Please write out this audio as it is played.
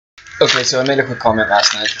Okay, so I made a quick comment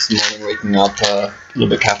last night, this morning, waking up a little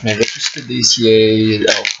bit caffeinated. Just the DHEA,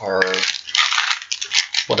 or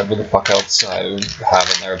whatever the fuck else I have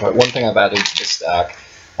in there. But one thing I've added to the stack,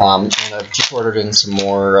 and I've just ordered in some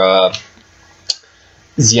more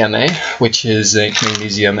ZMA, which is zinc,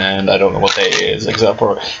 magnesium, and I don't know what the A is, except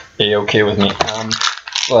for A-okay with me.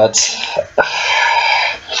 But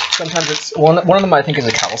sometimes it's one of them. I think is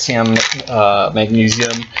a calcium,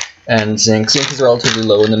 magnesium, and zinc. Zinc is relatively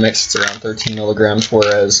low in the mix; it's around 13 milligrams,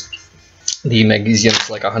 whereas the magnesium is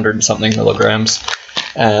like 100 and something milligrams.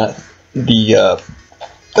 The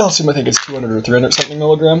calcium, I think, is 200 or 300 something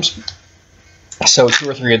milligrams. So 2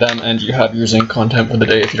 or 3 of them, and you have your zinc content for the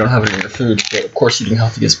day if you don't have it in your food. But of course, eating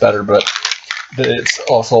healthy is better, but it's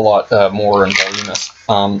also a lot more in voluminous.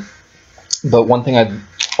 But one thing I'd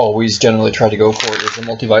always generally try to go for is a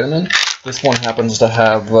multivitamin. This one happens to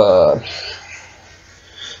have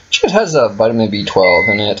it has vitamin B12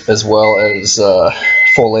 in it, as well as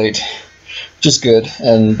folate, which is good.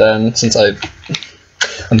 And then since I'm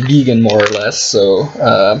vegan more or less, so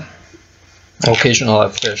occasionally I'll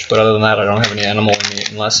have fish, but other than that I don't have any animal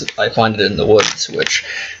meat unless I find it in the woods, which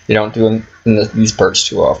they don't do in these parts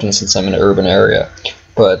too often since I'm in an urban area.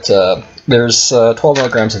 But there's 12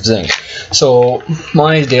 milligrams of zinc. So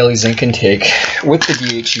my daily zinc intake with the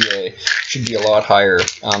DHEA should be a lot higher.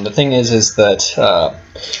 The thing is that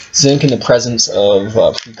zinc in the presence of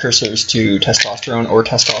precursors to testosterone or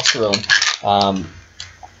testosterone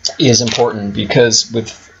is important, because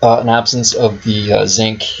with an absence of the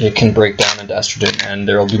zinc, it can break down into estrogen, and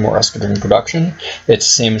there will be more estrogen production. It's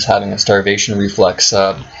the same as having a starvation reflex.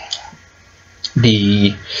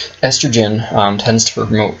 The estrogen tends to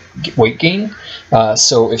promote weight gain,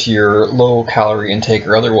 so if you're low calorie intake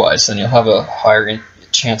or otherwise, then you'll have a higher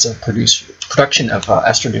chance of production of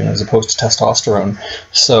estrogen as opposed to testosterone.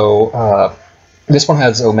 So this one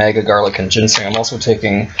has omega, garlic, and ginseng. I'm also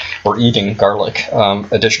taking or eating garlic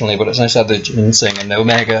additionally, but it's nice to have the ginseng, and the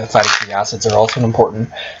omega fatty acids are also an important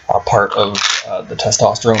part of the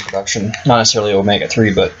testosterone production. Not necessarily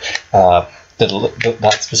omega-3, but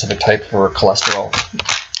that specific type for cholesterol.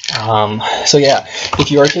 So yeah,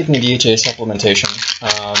 if you are taking DHA supplementation,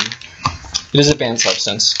 it is a banned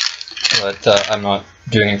substance, but I'm not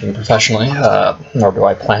doing anything professionally, nor do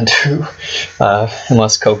I plan to,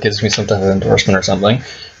 unless Coke gives me some type of endorsement or something.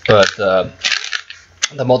 But the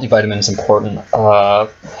multivitamin is important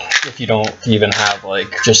if you don't even have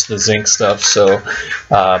like just the zinc stuff. So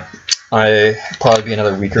I probably be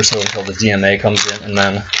another week or so until the DMA comes in, and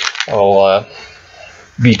then I'll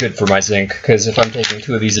be good for my zinc, because if I'm taking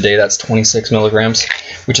 2 of these a day, that's 26 milligrams,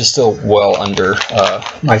 which is still well under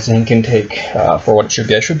my zinc intake for what it should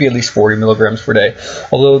be. I should be at least 40 milligrams per day,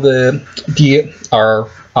 although the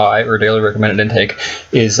DRI, or daily recommended intake,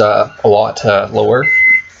 is a lot lower.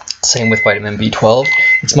 Same with vitamin B12,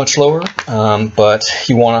 it's much lower, but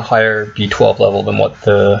you want a higher B12 level than what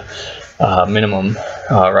the minimum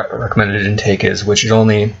recommended intake is, which is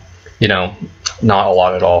only, not a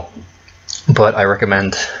lot at all. But I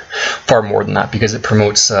recommend far more than that, because it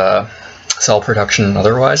promotes cell production and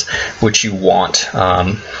otherwise, which you want.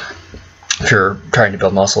 If you're trying to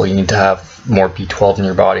build muscle, you need to have more B12 in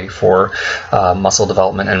your body for muscle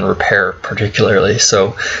development and repair particularly.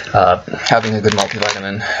 So having a good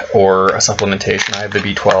multivitamin or a supplementation, I have the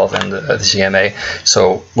B12 and the ZMA,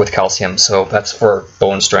 so with calcium, so that's for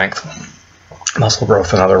bone strength, muscle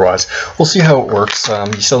growth, and otherwise. We'll see how it works.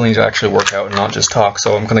 You still need to actually work out and not just talk,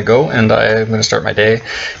 so I'm going to go and I'm going to start my day.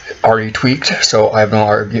 Already tweaked, so I have no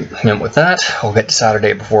argument with that. I'll get to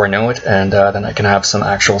Saturday before I know it, and then I can have some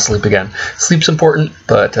actual sleep again. Sleep's important,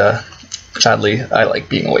 but sadly I like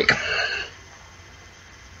being awake.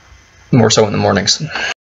 More so in the mornings.